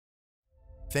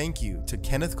Thank you to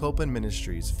Kenneth Copeland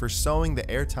Ministries for sowing the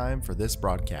airtime for this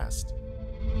broadcast.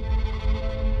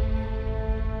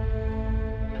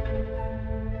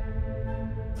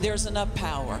 There's enough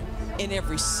power in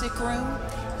every sick room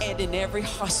and in every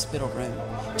hospital room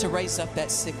to raise up that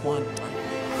sick one.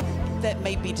 That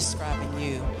may be describing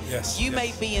you. Yes. You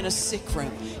may be in a sick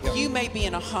room. You may be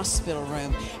in a hospital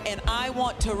room. And I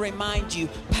want to remind you,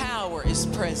 power is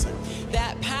present.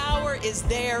 That power is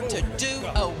there to do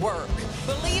a work.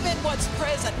 Believe in what's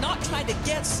present, not trying to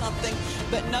get something,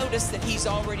 but notice that He's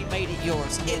already made it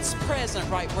yours. It's present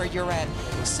right where you're at.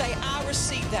 Say, I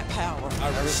receive that power.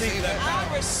 I receive that power.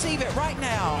 I receive it right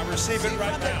now. I receive it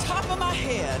right From now. the top of my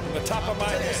head From the top of my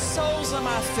to the head. soles of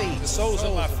my feet. The soles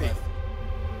of my feet.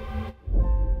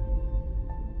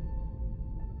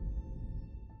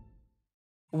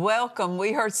 Welcome.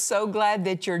 We are so glad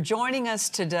that you're joining us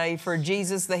today for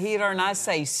Jesus the Healer. And I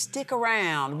say, stick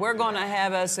around. We're going to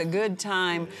have us a good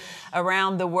time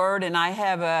around the Word. And I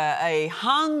have a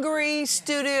hungry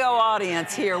studio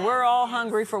audience here. We're all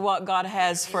hungry for what God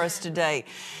has for us today.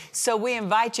 So we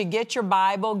invite you, get your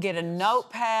Bible, get a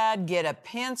notepad, get a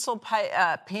pencil,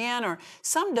 pen, or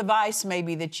some device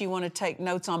maybe that you want to take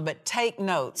notes on, but take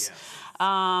notes. Yes.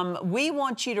 We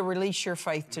want you to release your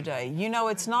faith today. You know,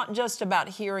 it's not just about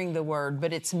hearing the Word,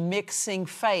 but it's mixing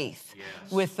faith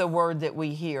with the Word that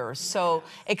we hear. So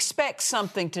expect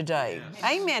something today.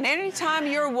 Amen. Anytime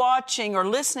you're watching or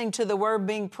listening to the Word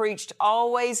being preached,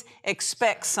 always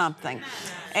expect something.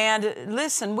 And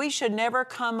listen, we should never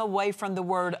come away from the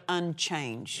Word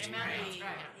unchanged.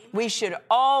 We should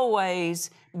always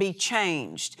be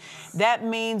changed. That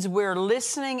means we're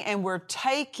listening and we're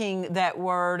taking that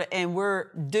Word and we're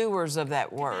doers of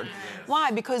that Word.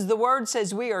 Why? Because the Word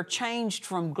says we are changed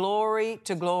from glory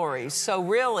to glory. So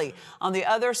really, on the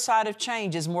other side of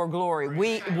change is more glory.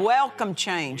 We welcome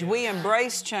change. We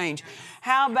embrace change.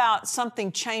 How about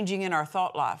something changing in our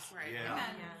thought life?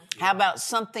 How about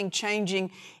something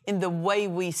changing in the way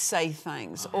we say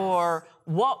things or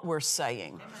what we're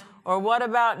saying? Or what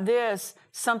about this?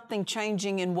 Something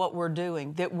changing in what we're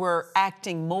doing, that we're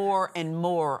acting more and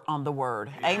more on the Word.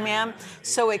 Amen?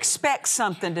 So expect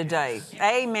something today.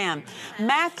 Amen.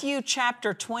 Matthew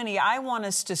chapter 20, I want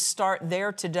us to start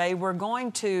there today. We're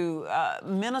going to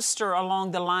minister along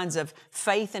the lines of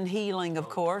faith and healing, of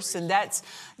course, and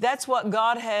that's what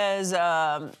God has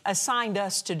assigned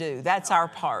us to do. That's our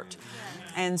part.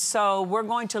 And so we're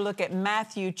going to look at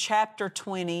Matthew chapter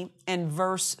 20 and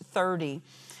verse 30.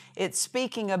 It's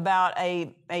speaking about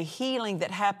a healing that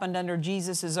happened under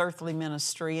Jesus' earthly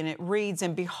ministry, and it reads,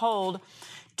 "And behold,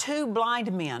 two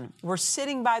blind men were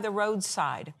sitting by the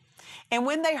roadside. And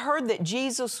when they heard that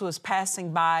Jesus was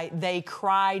passing by, they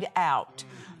cried out,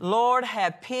 'Lord,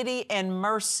 have pity and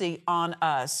mercy on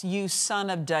us, you Son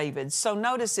of David.'" So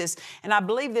notice this, and I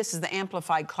believe this is the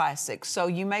Amplified Classic, so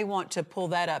you may want to pull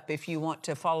that up if you want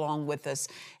to follow along with us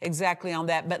exactly on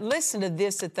that. But listen to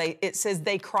this, it says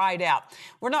they cried out.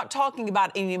 We're not talking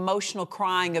about an emotional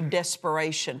crying of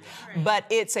desperation, but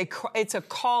it's a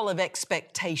call of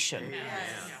expectation.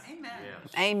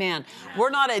 Amen. We're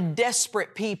not a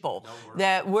desperate people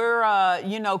that we're,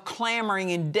 clamoring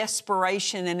in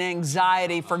desperation and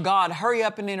anxiety for God, hurry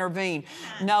up and intervene.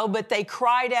 No, but they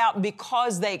cried out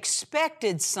because they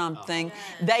expected something.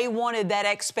 They wanted that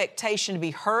expectation to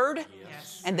be heard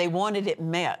and they wanted it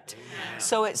met.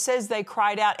 So it says they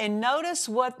cried out, and notice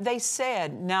what they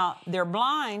said. Now, they're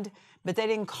blind, but they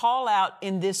didn't call out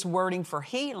in this wording for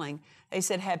healing. They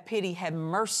said, "Have pity, have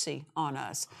mercy on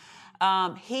us."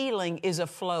 Healing is a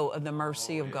flow of the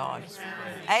mercy of God.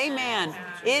 Amen.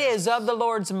 It is of the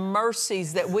Lord's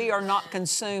mercies that we are not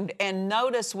consumed. And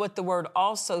notice what the Word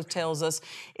also tells us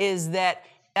is that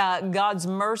God's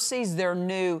mercies, they're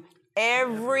new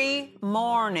every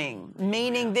morning.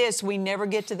 Meaning this, we never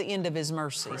get to the end of His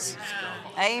mercies.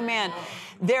 Amen.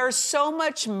 There's so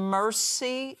much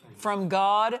mercy from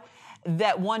God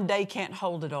that one day can't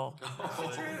hold it all.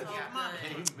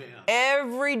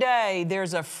 Every day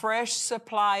there's a fresh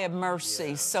supply of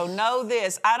mercy. So know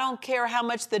this, I don't care how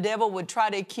much the devil would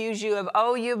try to accuse you of,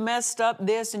 oh, you've messed up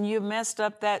this and you've messed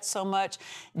up that so much.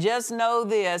 Just know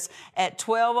this, at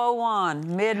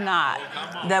 12:01 midnight,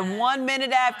 the 1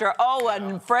 minute after,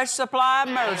 a fresh supply of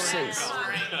mercies.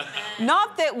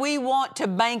 Not that we want to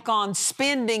bank on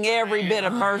spending every bit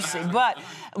of mercy, but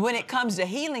when it comes to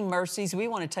healing mercies, we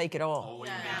want to take it all.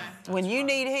 When you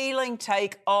need healing,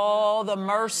 take all the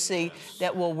mercy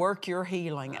that will work your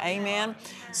healing. Amen.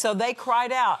 So they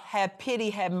cried out, "Have pity,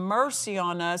 have mercy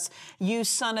on us, you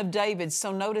Son of David."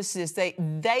 So notice this,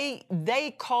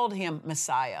 they called Him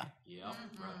Messiah.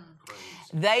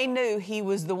 They knew He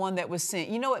was the one that was sent.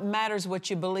 You know, it matters what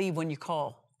you believe when you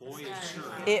call.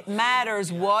 It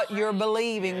matters what you're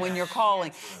believing when you're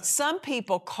calling. Some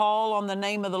people call on the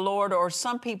name of the Lord, or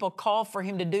some people call for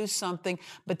Him to do something,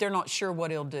 but they're not sure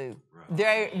what He'll do.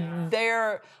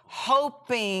 They're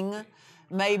hoping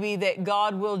maybe that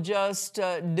God will just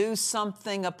do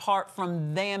something apart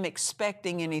from them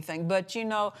expecting anything. But you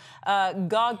know,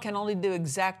 God can only do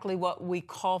exactly what we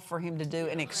call for Him to do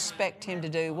and expect Him to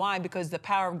do. Why? Because the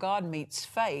power of God meets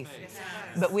faith.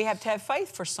 But we have to have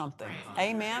faith for something.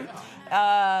 Amen?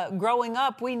 Growing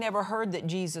up, we never heard that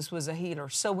Jesus was a healer,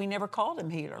 so we never called Him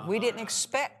healer. We didn't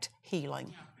expect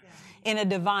healing in a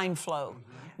divine flow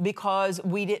because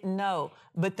we didn't know.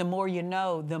 But the more you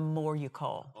know, the more you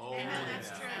call. Amen.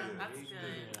 That's true. That's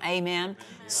good. Amen.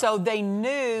 So they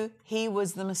knew He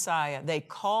was the Messiah. They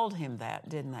called Him that,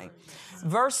 didn't they?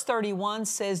 Verse 31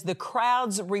 says, the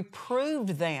crowds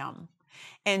reproved them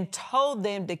and told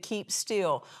them to keep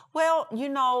still. Well, you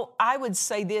know, I would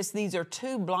say this. These are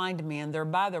two blind men. They're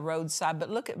by the roadside. But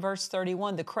look at verse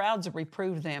 31. The crowds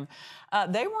reproved them.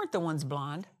 They weren't the ones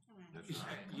blind.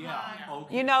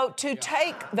 You know, to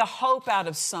take the hope out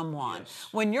of someone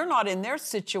when you're not in their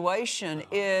situation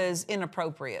is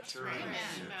inappropriate.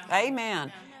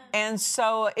 Amen. And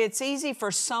so it's easy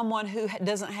for someone who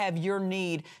doesn't have your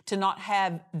need to not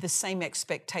have the same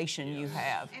expectation you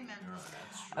have.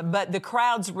 But the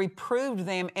crowds reproved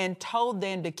them and told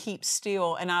them to keep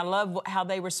still. And I love how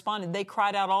they responded. They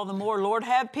cried out all the more, Lord,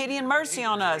 have pity and mercy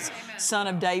on us, Son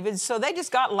of David. So they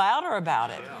just got louder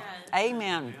about it.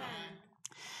 Amen.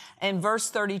 In verse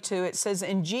 32, it says,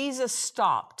 and Jesus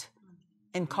stopped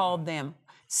and called them.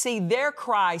 See, their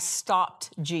cry stopped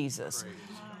Jesus.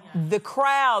 The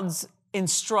crowd's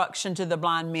instruction to the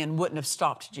blind men wouldn't have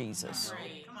stopped Jesus.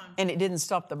 And it didn't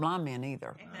stop the blind men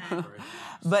either.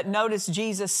 But notice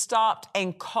Jesus stopped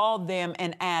and called them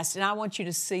and asked. And I want you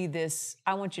to see this.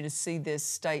 I want you to see this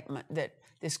statement,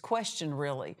 this question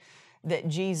really, that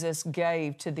Jesus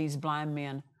gave to these blind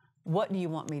men. What do you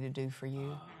want me to do for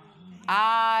you?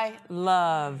 I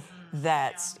love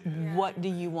that. What do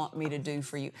you want me to do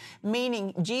for you?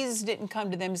 Meaning, Jesus didn't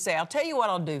come to them and say, I'll tell you what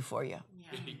I'll do for you.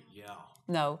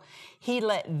 No, He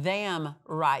let them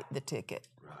write the ticket.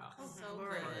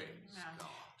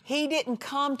 He didn't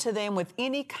come to them with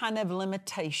any kind of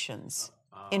limitations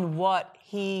in what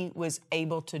He was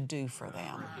able to do for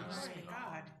them.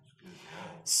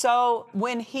 So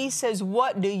when He says,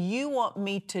 what do you want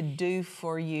me to do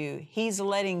for you? He's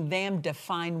letting them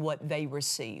define what they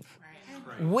receive.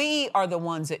 We are the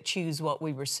ones that choose what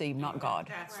we receive, not God.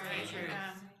 That's very true.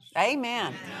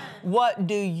 Amen. What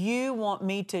do you want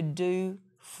me to do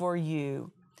for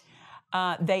you?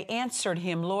 They answered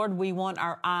Him, Lord, we want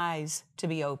our eyes to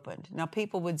be opened. Now,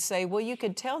 people would say, well, you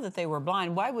could tell that they were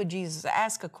blind. Why would Jesus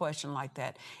ask a question like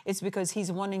that? It's because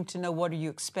He's wanting to know, what are you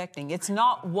expecting? It's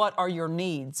not what are your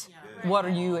needs. What are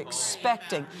you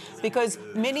expecting? Because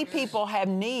many people have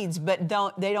needs, but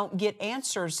they don't get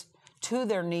answers to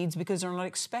their needs because they're not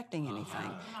expecting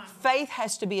anything. Faith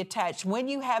has to be attached. When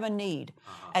you have a need,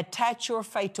 attach your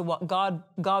faith to what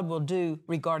God will do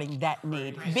regarding that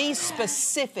need. Be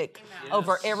specific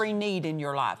over every need in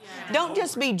your life. Don't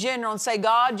just be general and say,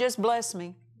 God, just bless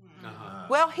me.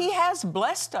 Well, He has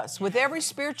blessed us with every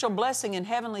spiritual blessing in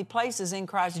heavenly places in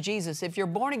Christ Jesus. If you're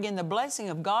born again, the blessing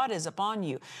of God is upon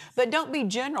you. But don't be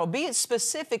general. Be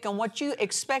specific on what you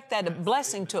expect that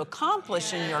blessing to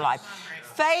accomplish in your life.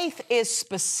 Faith is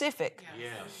specific.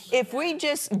 If we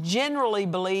just generally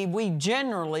believe, we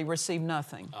generally receive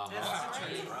nothing.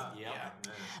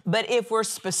 But if we're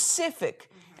specific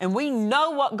and we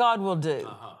know what God will do,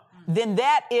 then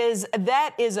that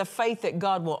is a faith that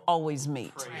God will always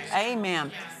meet.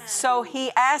 Amen. So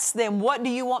He asked them, what do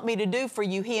you want me to do for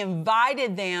you? He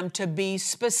invited them to be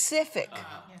specific.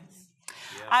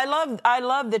 I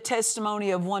love the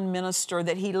testimony of one minister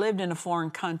that he lived in a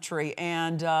foreign country,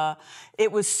 and it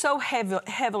was so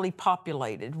heavily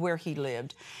populated where he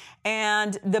lived.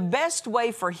 And the best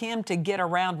way for him to get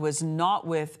around was not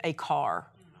with a car,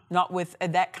 not with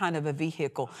that kind of a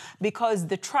vehicle, because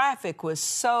the traffic was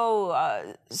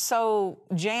so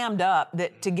jammed up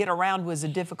that to get around was a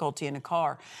difficulty in a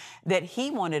car, that he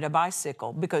wanted a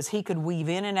bicycle because he could weave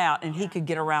in and out and he could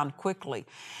get around quickly.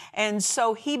 And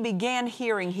so he began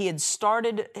hearing, he had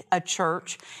started a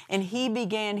church, and he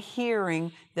began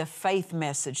hearing the faith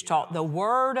message taught, the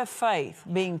word of faith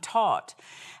being taught.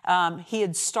 He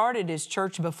had started his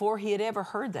church before he had ever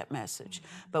heard that message.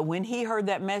 But when he heard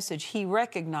that message, he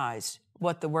recognized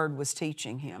what the word was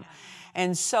teaching him.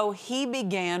 And so he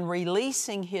began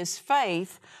releasing his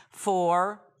faith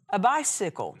for a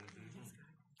bicycle.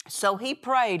 So he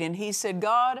prayed and he said,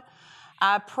 God,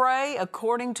 I pray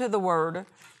according to the word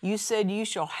You said you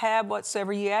shall have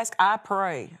whatsoever you ask. I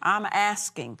pray. I'm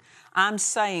asking. I'm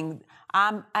saying,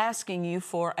 I'm asking you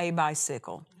for a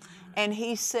bicycle. And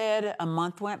he said a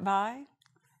month went by,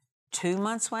 2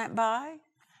 months went by,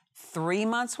 3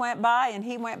 months went by, and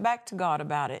he went back to God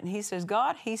about it. And he says,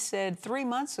 God, he said, 3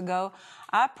 months ago,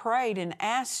 I prayed and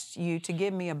asked you to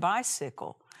give me a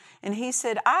bicycle. And he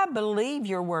said, I believe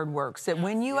your word works, that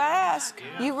when you ask,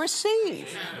 you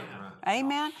receive.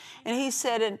 Amen. And he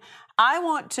said, and I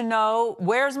want to know,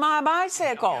 where's my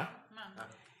bicycle?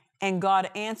 And God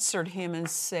answered him and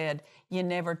said, you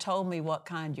never told me what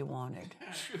kind you wanted.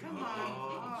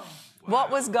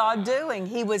 What was God doing?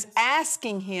 He was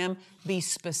asking him, be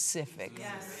specific.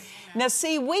 Yes. Now,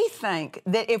 see, we think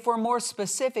that if we're more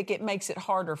specific, it makes it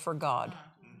harder for God.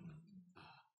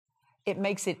 It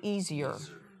makes it easier.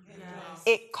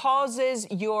 It causes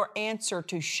your answer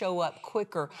to show up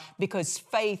quicker because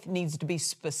faith needs to be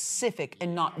specific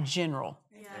and not general.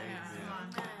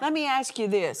 Let me ask you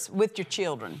this with your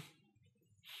children.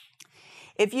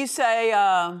 If you say,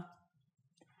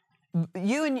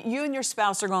 you and your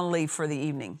spouse are going to leave for the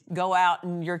evening, go out,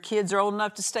 and your kids are old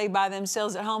enough to stay by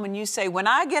themselves at home, and you say, when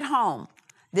I get home,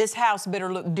 this house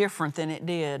better look different than it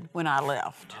did when I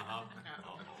left.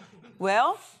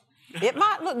 Well, it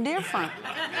might look different.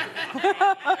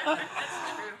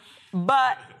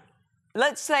 But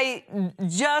let's say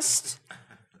just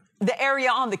the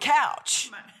area on the couch,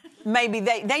 maybe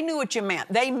they knew what you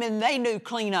meant. They knew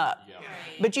clean up.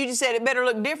 But you just said it better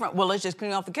look different. Well, let's just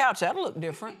clean off the couch. That'll look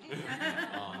different.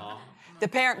 The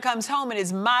parent comes home and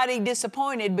is mighty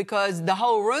disappointed because the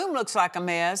whole room looks like a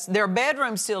mess. Their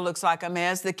bedroom still looks like a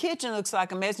mess. The kitchen looks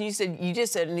like a mess. And you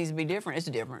just said it needs to be different. It's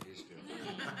different.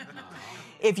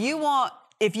 If you want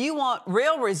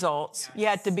real results, you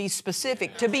have to be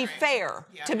specific. To be fair.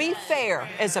 To be fair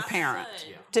as a parent.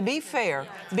 To be fair,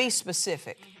 be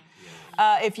specific.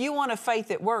 If you want a faith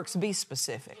that works, be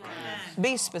specific.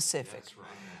 Be specific.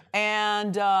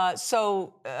 And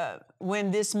so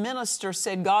when this minister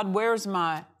said, God, where's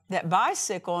that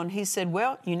bicycle? And he said,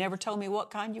 well, you never told me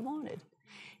what kind you wanted.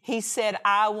 He said,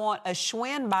 I want a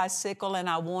Schwinn bicycle and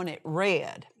I want it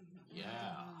red. Yeah.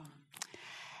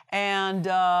 And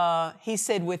he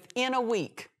said within a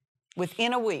week,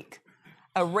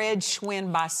 a red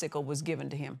Schwinn bicycle was given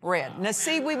to him. Red. Now,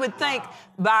 see, we would think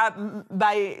by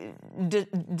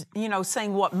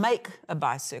saying what make a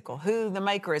bicycle, who the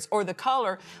maker is, or the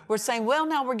color, we're saying, well,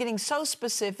 now we're getting so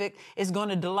specific, it's going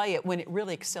to delay it when it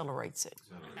really accelerates it.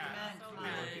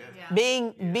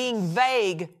 Being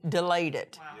vague delayed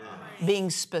it. Being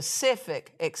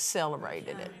specific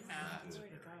accelerated it.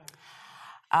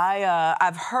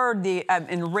 I've heard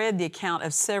and read the account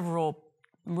of several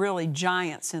really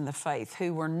giants in the faith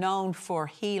who were known for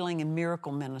healing and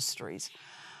miracle ministries.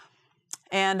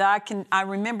 And I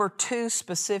remember two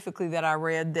specifically that I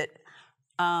read that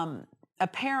a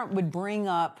parent would bring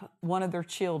up one of their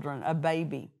children, a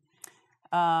baby.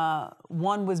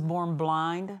 One was born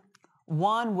blind.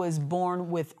 One was born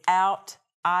without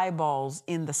eyeballs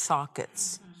in the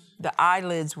sockets. The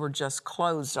eyelids were just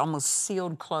closed, almost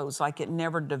sealed closed, like it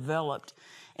never developed.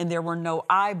 And there were no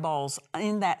eyeballs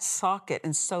in that socket.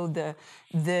 And so the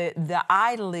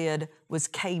eyelid was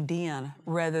caved in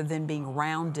rather than being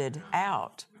rounded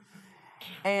out.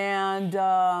 And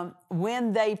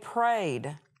when they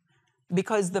prayed,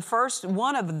 because the first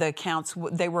one of the accounts,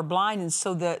 they were blind, and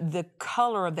so the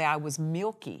color of the eye was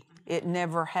milky. It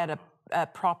never had a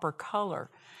proper color.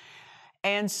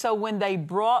 And so when they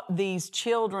brought these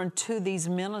children to these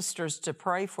ministers to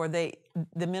pray for, the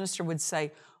minister would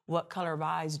say, what color of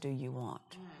eyes do you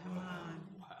want?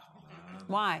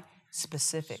 Why?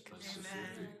 Specific.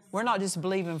 We're not just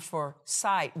believing for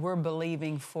sight. We're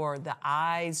believing for the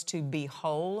eyes to be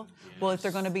whole. Well, if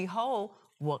they're going to be whole,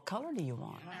 what color do you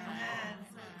want?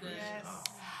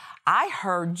 I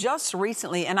heard just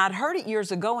recently, and I'd heard it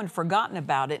years ago and forgotten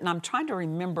about it, and I'm trying to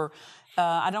remember,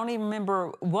 I don't even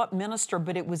remember what minister,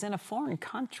 but it was in a foreign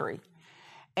country.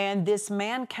 And this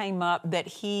man came up that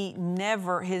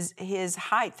his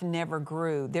height never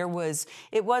grew.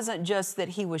 It wasn't just that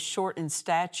he was short in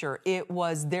stature, there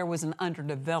was an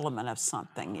underdevelopment of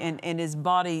something. And his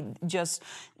body just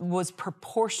was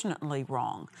proportionately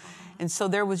wrong. And so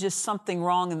there was just something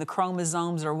wrong in the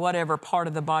chromosomes or whatever part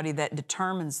of the body that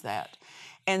determines that.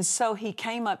 And so he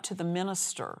came up to the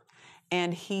minister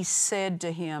and he said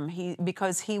to him,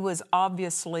 because he was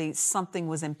obviously, something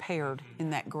was impaired in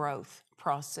that growth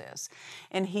process.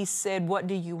 And he said, what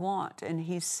do you want? And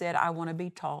he said, I want to be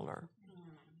taller.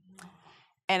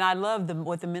 And I love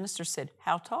what the minister said,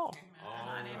 how tall?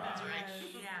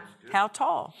 How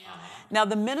tall? Now,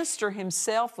 the minister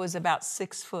himself was about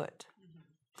 6 foot.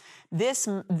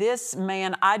 This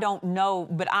man, I don't know,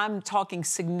 but I'm talking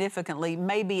significantly,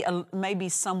 maybe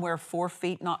somewhere 4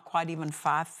 feet, not quite even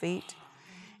 5 feet.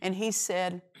 And he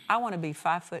said, I want to be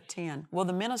 5'10". Well,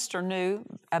 the minister knew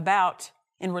about,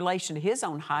 in relation to his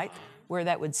own height, where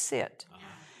that would sit.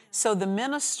 So the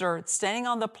minister, standing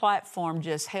on the platform,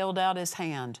 just held out his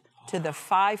hand to the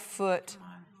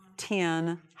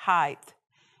 5'10" height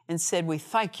and said, we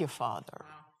thank you, Father,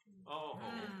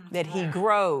 that he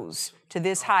grows to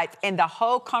this height. And the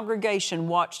whole congregation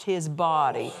watched his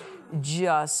body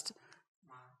just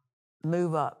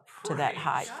move up to that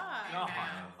height.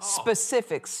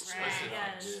 Specifics.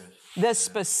 The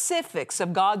specifics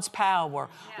of God's power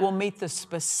will meet the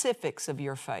specifics of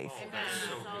your faith.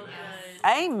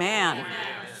 Amen.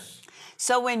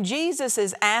 So when Jesus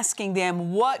is asking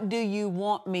them, what do you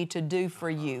want me to do for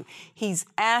you? He's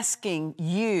asking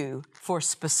you for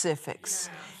specifics.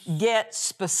 Get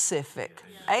specific.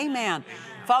 Amen.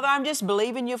 Father, I'm just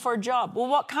believing you for a job. Well,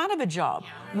 what kind of a job?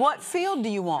 What field do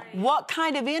you want? What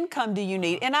kind of income do you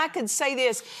need? And I could say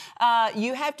this,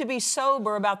 you have to be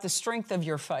sober about the strength of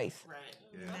your faith.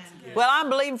 Well,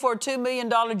 I'm believing for a $2 million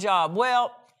job.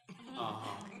 Well,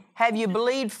 have you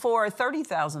believed for a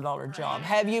 $30,000 job?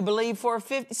 Have you believed for a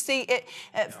 50? See,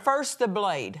 first the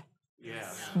blade.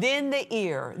 Yes. Then the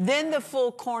ear, then the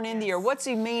full corn in the ear. What's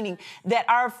he meaning? That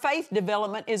our faith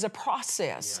development is a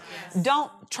process. Yes.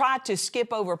 Don't try to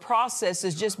skip over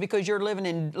processes just because you're living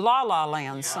in la-la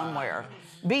land somewhere.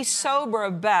 Be sober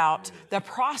about the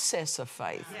process of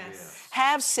faith. Yes.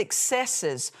 Have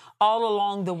successes all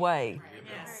along the way.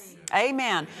 Yes.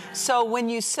 Amen. So when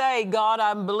you say, God,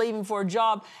 I'm believing for a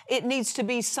job, it needs to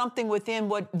be something within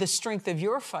what the strength of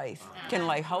your faith can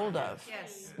lay hold of.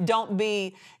 Yes. Don't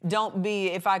be,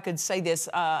 if I could say this,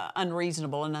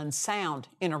 unreasonable and unsound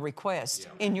in a request,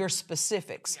 in your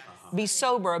specifics. Be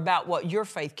sober about what your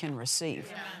faith can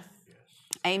receive.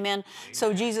 Amen.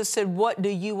 So Jesus said, what do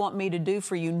you want me to do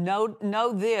for you?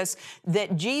 Know this,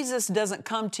 that Jesus doesn't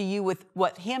come to you with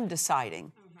what him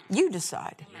deciding. You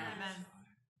decide.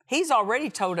 He's already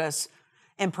told us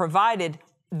and provided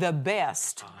the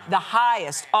best, the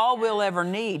highest, all we'll ever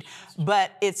need.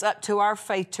 But it's up to our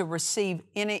faith to receive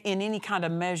in any kind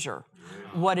of measure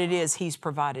what it is he's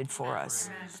provided for us.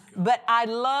 But I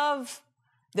love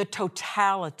the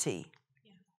totality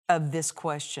of this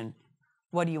question.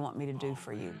 What do you want me to do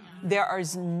for you? There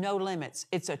is no limits.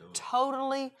 It's a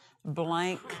totally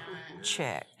blank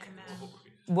check.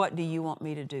 What do you want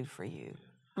me to do for you?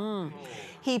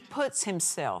 He puts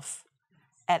himself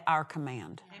at our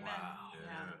command.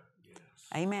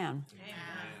 Amen.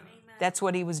 That's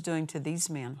what he was doing to these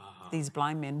men, these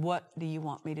blind men. What do you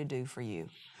want me to do for you?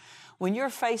 When you're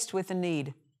faced with a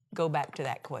need, go back to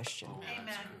that question.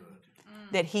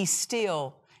 That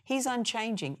he's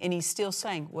unchanging, and he's still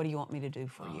saying, what do you want me to do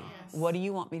for you? What do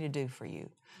you want me to do for you?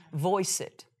 Voice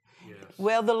it.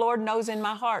 Well, the Lord knows in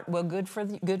my heart. Well, good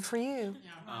for you.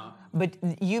 But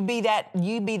you be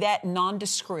that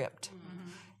nondescript.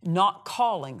 Not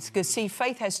callings. Because see,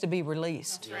 faith has to be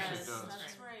released. Yes,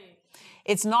 that's right.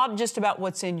 It's not just about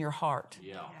what's in your heart.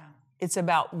 It's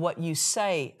about what you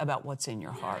say about what's in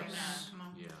your heart.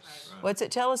 What's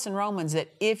it tell us in Romans? That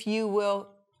if you'll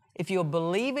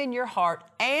believe in your heart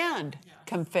and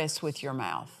confess with your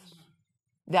mouth,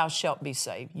 thou shalt be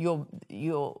saved.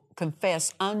 You'll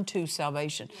confess unto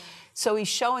salvation. So he's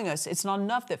showing us it's not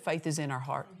enough that faith is in our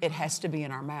heart. It has to be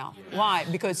in our mouth. Why?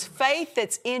 Because faith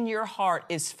that's in your heart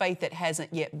is faith that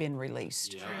hasn't yet been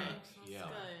released.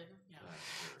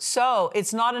 So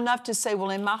it's not enough to say, well,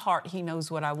 in my heart, he knows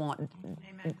what I want.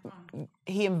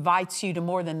 He invites you to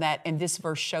more than that. And this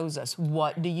verse shows us,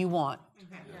 what do you want?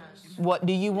 What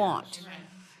do you want?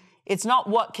 It's not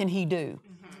what can he do.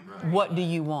 What do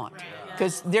you want?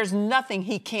 Because there's nothing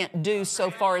he can't do so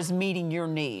far as meeting your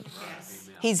need.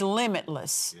 He's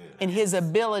limitless in his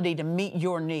ability to meet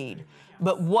your need.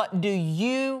 But what do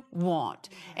you want?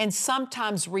 And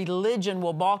sometimes religion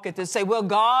will balk at this, say, well,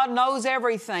 God knows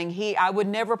everything. I would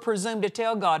never presume to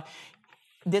tell God.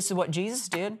 This is what Jesus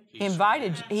did. He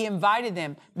invited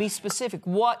them. Be specific.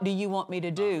 What do you want me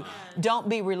to do? Don't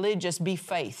be religious, be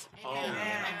faith.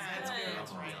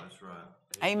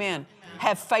 Amen.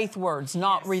 Have faith words,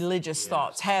 not religious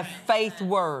thoughts. Have faith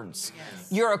words.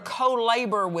 You're a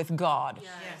co-laborer with God.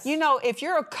 You know, if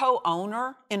you're a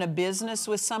co-owner in a business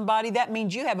with somebody, that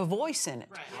means you have a voice in it.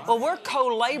 Well, we're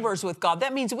co-laborers with God.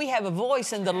 That means we have a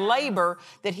voice in the labor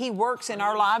that he works in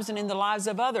our lives and in the lives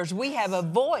of others. We have a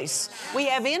voice. We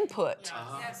have input.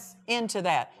 into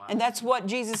that. And that's what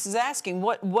Jesus is asking.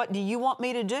 What do you want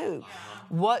me to do?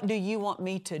 What do you want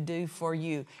me to do for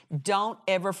you? Don't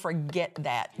ever forget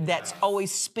that. That's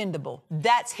always spendable.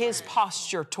 That's His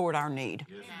posture toward our need.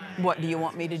 What do you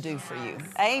want me to do for you?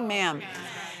 Amen.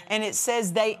 And it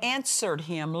says they answered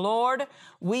Him, Lord,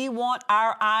 we want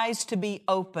our eyes to be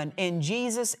open. And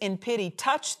Jesus, in pity,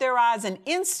 touched their eyes, and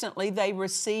instantly they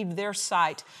received their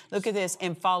sight. Look at this,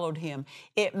 and followed Him.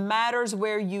 It matters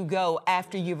where you go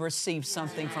after you've received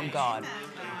something from God.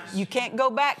 You can't go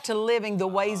back to living the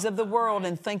ways of the world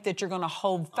and think that you're going to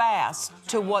hold fast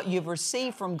to what you've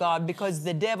received from God, because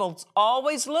the devil's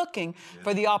always looking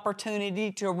for the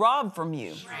opportunity to rob from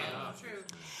you.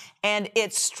 And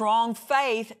it's strong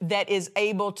faith that is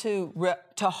able to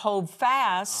hold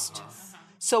fast.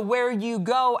 So where you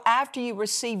go after you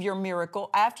receive your miracle,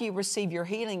 after you receive your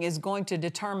healing, is going to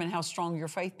determine how strong your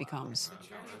faith becomes.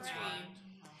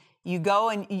 You go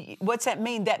and what's that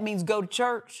mean? That means go to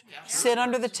church, sit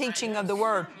under the teaching of the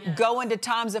Word, go into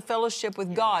times of fellowship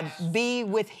with God, be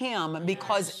with Him,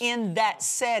 because in that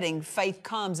setting, faith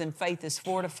comes and faith is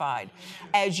fortified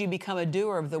as you become a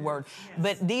doer of the Word.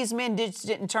 But these men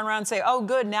didn't turn around and say, oh,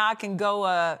 good, now I can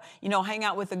go, hang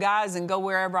out with the guys and go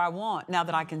wherever I want now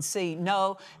that I can see.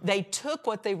 No, they took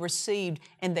what they received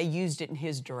and they used it in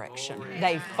His direction.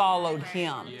 They followed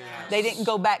Him. They didn't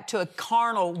go back to a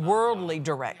carnal, worldly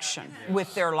direction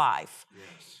with their life.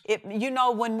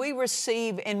 When we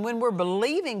receive and when we're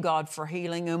believing God for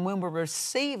healing and when we're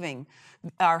receiving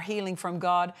our healing from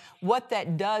God, what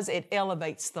that does, it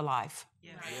elevates the life.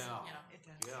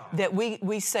 That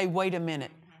we say, wait a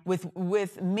minute,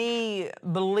 with me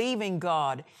believing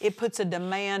God, it puts a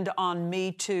demand on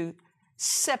me to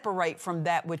separate from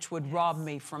that which would rob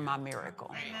me from my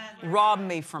miracle, rob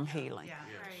me from healing.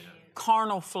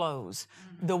 Carnal flows,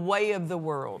 the way of the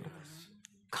world,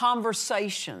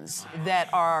 conversations that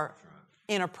are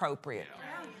inappropriate.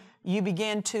 You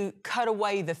begin to cut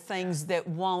away the things that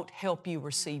won't help you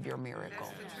receive your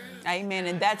miracle. Amen.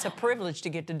 And that's a privilege to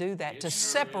get to do that, to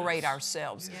separate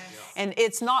ourselves. And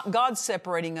it's not God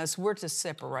separating us, we're to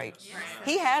separate.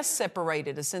 He has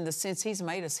separated us in the sense He's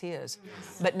made us His.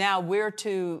 But now we're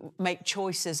to make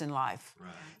choices in life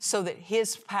so that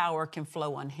His power can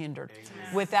flow unhindered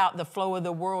without the flow of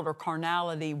the world or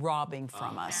carnality robbing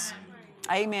from us.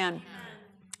 Amen.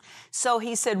 So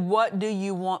He said, what do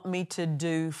you want me to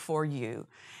do for you?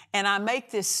 And I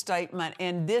make this statement,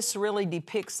 and this really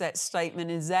depicts that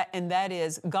statement, and that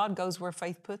is, God goes where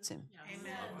faith puts Him.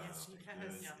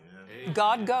 Amen.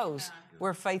 God goes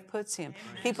where faith puts Him.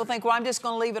 People think, well, I'm just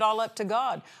going to leave it all up to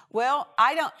God. Well,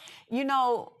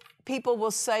 people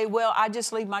will say, well, I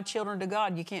just leave my children to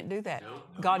God. You can't do that.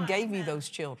 God gave you those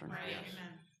children.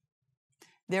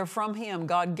 They're from Him.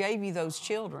 God gave you those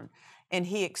children. And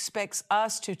He expects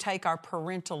us to take our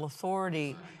parental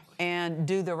authority and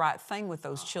do the right thing with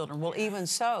those children. Well, even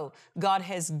so, God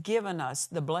has given us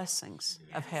the blessings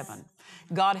of heaven.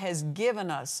 God has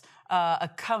given us a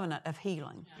covenant of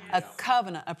healing, a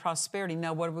covenant of prosperity.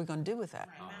 Now, what are we going to do with that?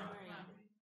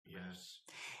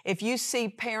 If you see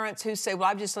parents who say, well,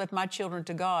 I've just left my children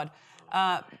to God,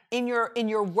 in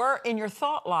your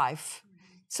thought life,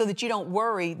 so that you don't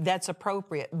worry, that's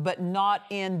appropriate, but not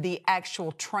in the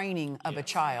actual training of a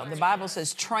child. The Bible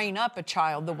says, train up a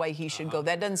child the way he should go.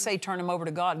 That doesn't say turn him over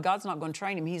to God. God's not going to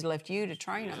train him. He's left you to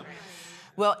train him.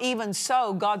 Well, even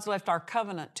so, God's left our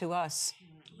covenant to us.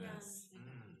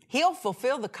 He'll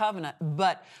fulfill the covenant,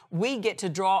 but we get to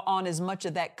draw on as much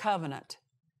of that covenant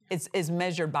is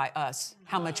measured by us,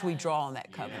 how much we draw on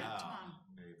that covenant.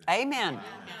 Amen.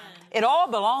 It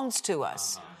all belongs to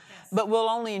us. But we'll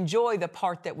only enjoy the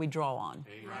part that we draw on.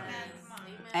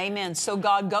 Amen. So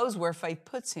God goes where faith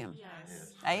puts Him.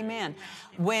 Amen.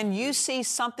 When you see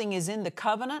something is in the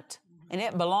covenant and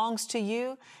it belongs to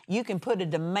you, you can put a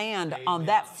demand on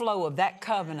that flow of that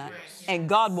covenant and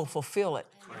God will fulfill it.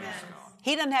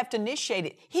 He doesn't have to initiate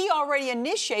it. He already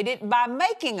initiated it by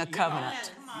making a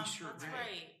covenant.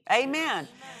 Amen.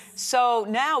 So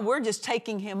now we're just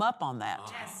taking Him up on that.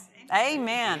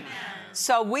 Amen.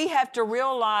 So we have to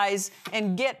realize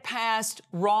and get past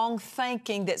wrong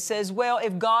thinking that says, well,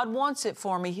 if God wants it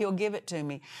for me, He'll give it to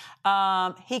me.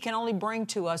 He can only bring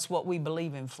to us what we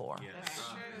believe Him for.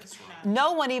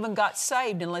 No one even got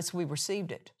saved unless we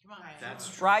received it.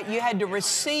 Right? You had to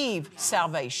receive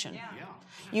salvation.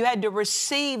 You had to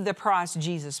receive the price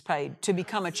Jesus paid to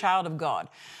become a child of God.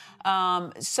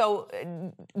 So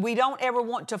we don't ever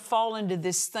want to fall into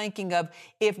this thinking of,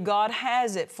 if God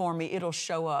has it for me, it'll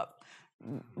show up.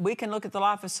 We can look at the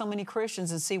life of so many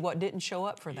Christians and see what didn't show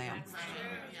up for them.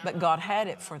 But God had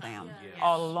it for them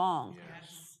all along.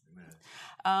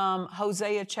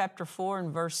 Hosea chapter 4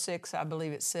 and verse 6, I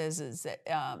believe it says, is that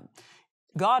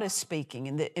God is speaking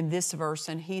in this verse,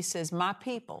 and He says, my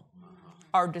people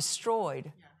are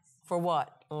destroyed for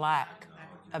what? Lack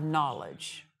of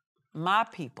knowledge. My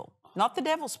people, not the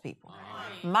devil's people.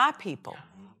 My people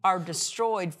are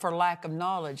destroyed for lack of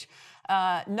knowledge.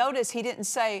 Notice He didn't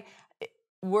say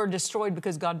we're destroyed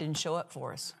because God didn't show up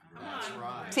for us. That's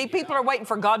right. See, people are waiting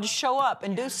for God to show up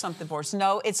and do something for us.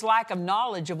 No, it's lack of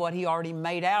knowledge of what He already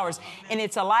made ours. And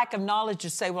it's a lack of knowledge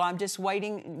to say, well, I'm just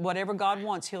waiting. Whatever God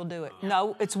wants, He'll do it.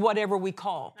 No, it's whatever we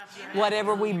call,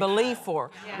 whatever we believe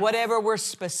for, whatever we're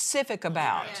specific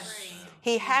about.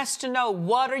 He has to know,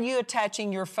 what are you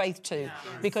attaching your faith to?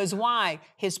 Because why?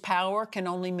 His power can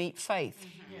only meet faith.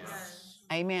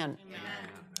 Amen.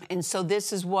 And so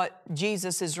this is what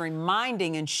Jesus is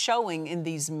reminding and showing in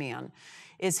these men,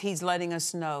 is He's letting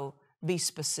us know, be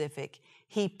specific.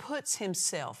 He puts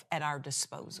Himself at our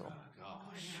disposal.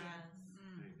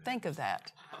 Think of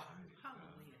that.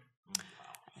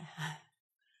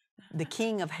 The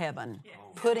King of Heaven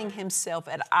putting Himself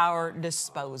at our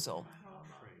disposal.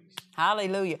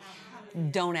 Hallelujah.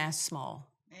 Don't ask small.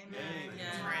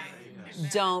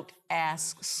 Don't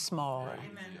ask small.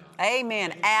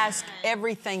 Amen. Ask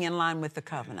everything in line with the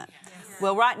covenant.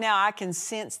 Well, right now I can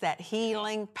sense that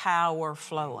healing power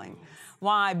flowing.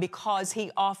 Why? Because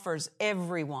He offers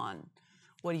everyone.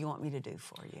 What do you want me to do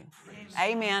for you?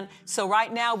 Amen. So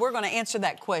right now we're going to answer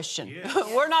that question.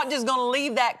 We're not just going to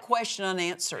leave that question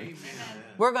unanswered.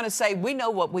 We're going to say, we know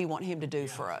what we want Him to do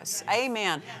for us.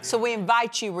 Amen. So we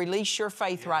invite you, release your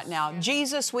faith right now.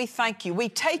 Jesus, we thank You. We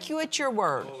take You at Your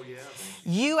word.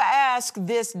 You ask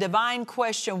this divine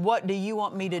question, what do You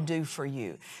want me to do for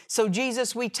you? So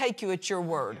Jesus, we take You at Your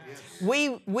word.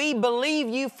 We believe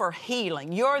You for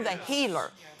healing. You're the healer.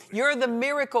 You're the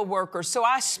miracle worker. So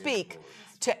I speak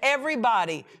to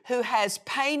everybody who has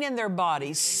pain in their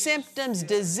body, symptoms,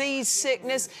 disease,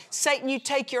 sickness. Satan, you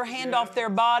take your hand off their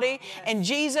body. And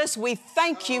Jesus, we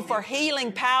thank You for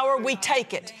healing power. We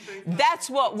take it. That's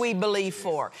what we believe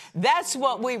for. That's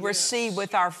what we receive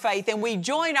with our faith. And we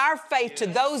join our faith to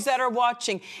those that are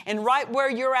watching. And right where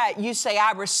you're at, you say,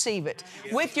 I receive it.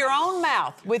 With your own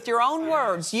mouth, with your own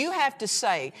words, you have to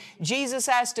say, Jesus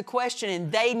asked a question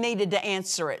and they needed to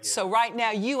answer it. So right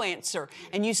now you answer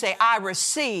and you say, I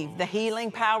receive the healing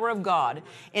power of God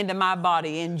into my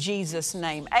body in Jesus'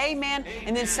 name. Amen.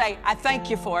 And then say, I thank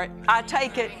You for it. I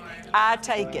take it. I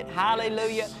take it.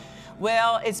 Hallelujah.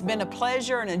 Well, it's been a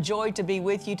pleasure and a joy to be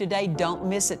with you today. Don't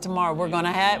miss it tomorrow. We're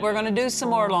going to do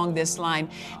some more along this line.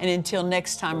 And until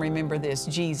next time, remember this,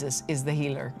 Jesus is the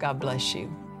healer. God bless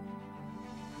you.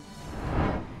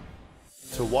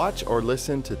 To watch or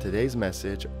listen to today's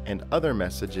message and other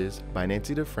messages by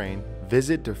Nancy Dufresne,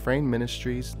 visit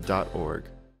DufresneMinistries.org.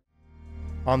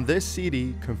 On this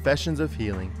CD, Confessions of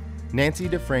Healing, Nancy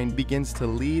Dufresne begins to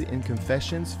lead in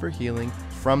confessions for healing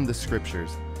from the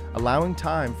Scriptures, allowing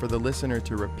time for the listener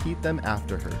to repeat them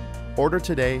after her. Order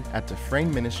today at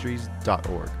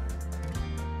DufresneMinistries.org.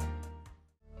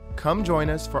 Come join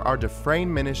us for our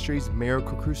Dufresne Ministries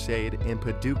Miracle Crusade in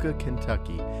Paducah,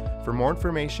 Kentucky. For more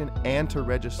information and to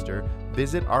register,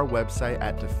 visit our website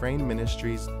at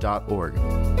DufresneMinistries.org.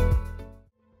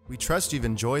 We trust you've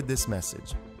enjoyed this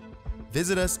message.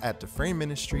 Visit us at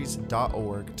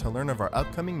DufresneMinistries.org to learn of our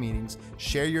upcoming meetings,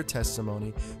 share your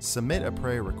testimony, submit a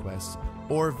prayer request,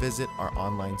 or visit our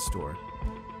online store.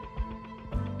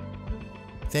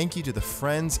 Thank you to the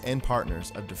friends and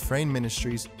partners of Dufresne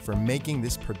Ministries for making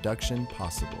this production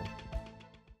possible.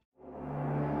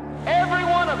 Every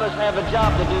one of us have a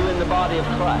job to do in the body of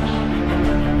Christ.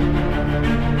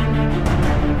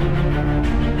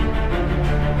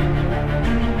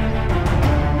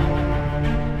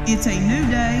 It's a new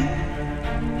day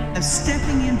of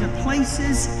stepping into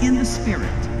places in the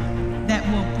Spirit that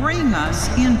will bring us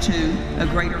into a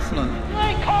greater flow. You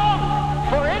ain't called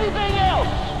for anything else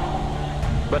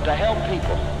but to help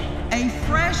people. A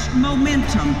fresh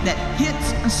momentum that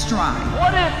hits a stride.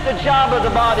 What is the job of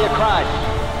the body of Christ?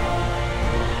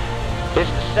 It's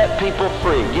to set people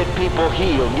free, get people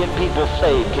healed, get people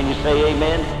saved. Can you say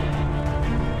amen?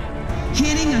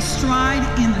 Hitting a stride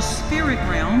in the spirit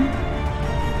realm,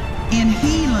 in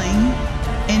healing,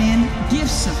 and in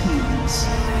gifts of healings.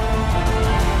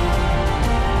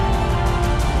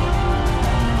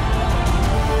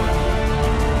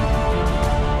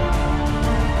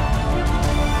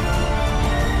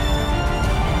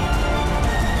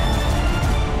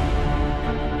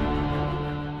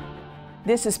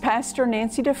 This is Pastor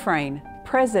Nancy Dufresne,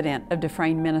 President of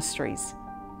Dufresne Ministries.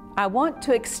 I want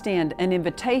to extend an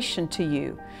invitation to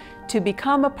you to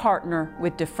become a partner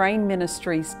with Dufresne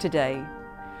Ministries today.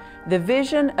 The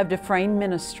vision of Dufresne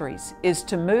Ministries is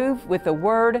to move with the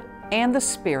Word and the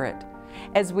Spirit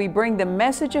as we bring the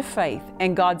message of faith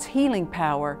and God's healing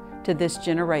power to this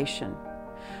generation.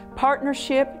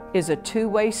 Partnership is a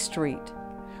two-way street.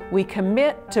 We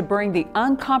commit to bring the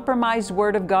uncompromised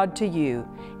Word of God to you,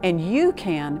 and you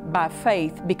can, by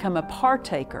faith, become a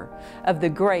partaker of the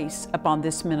grace upon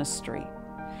this ministry.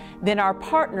 Then our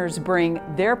partners bring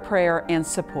their prayer and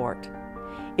support.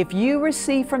 If you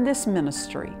receive from this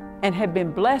ministry and have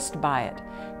been blessed by it,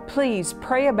 please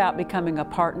pray about becoming a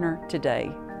partner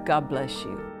today. God bless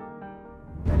you.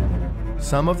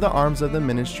 Some of the arms of the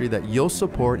ministry that you'll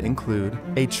support include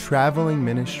a traveling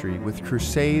ministry with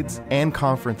crusades and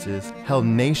conferences held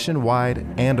nationwide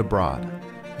and abroad,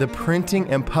 the printing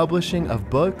and publishing of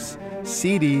books,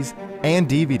 CDs, and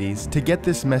DVDs to get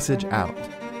this message out,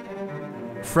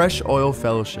 Fresh Oil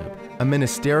Fellowship, a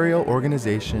ministerial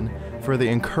organization for the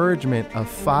encouragement of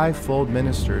fivefold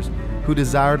ministers who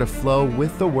desire to flow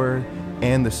with the Word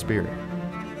and the Spirit,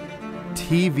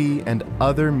 TV and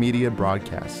other media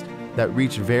broadcasts that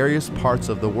reach various parts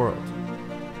of the world.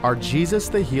 Our Jesus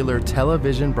the Healer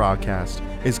television broadcast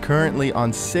is currently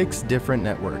on 6 different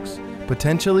networks,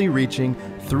 potentially reaching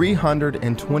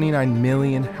 329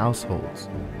 million households.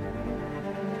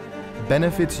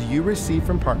 Benefits you receive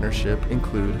from partnership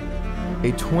include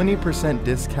a 20%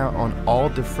 discount on all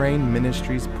Dufresne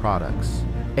Ministries products,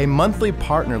 a monthly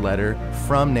partner letter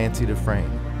from Nancy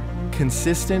Dufresne,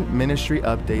 consistent ministry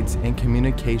updates and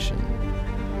communication,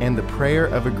 and the prayer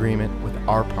of agreement with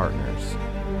our partners.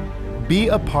 Be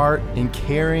a part in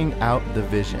carrying out the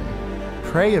vision.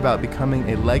 Pray about becoming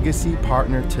a legacy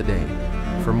partner today.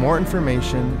 For more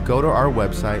information, go to our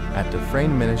website at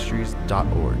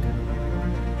dufresneministries.org.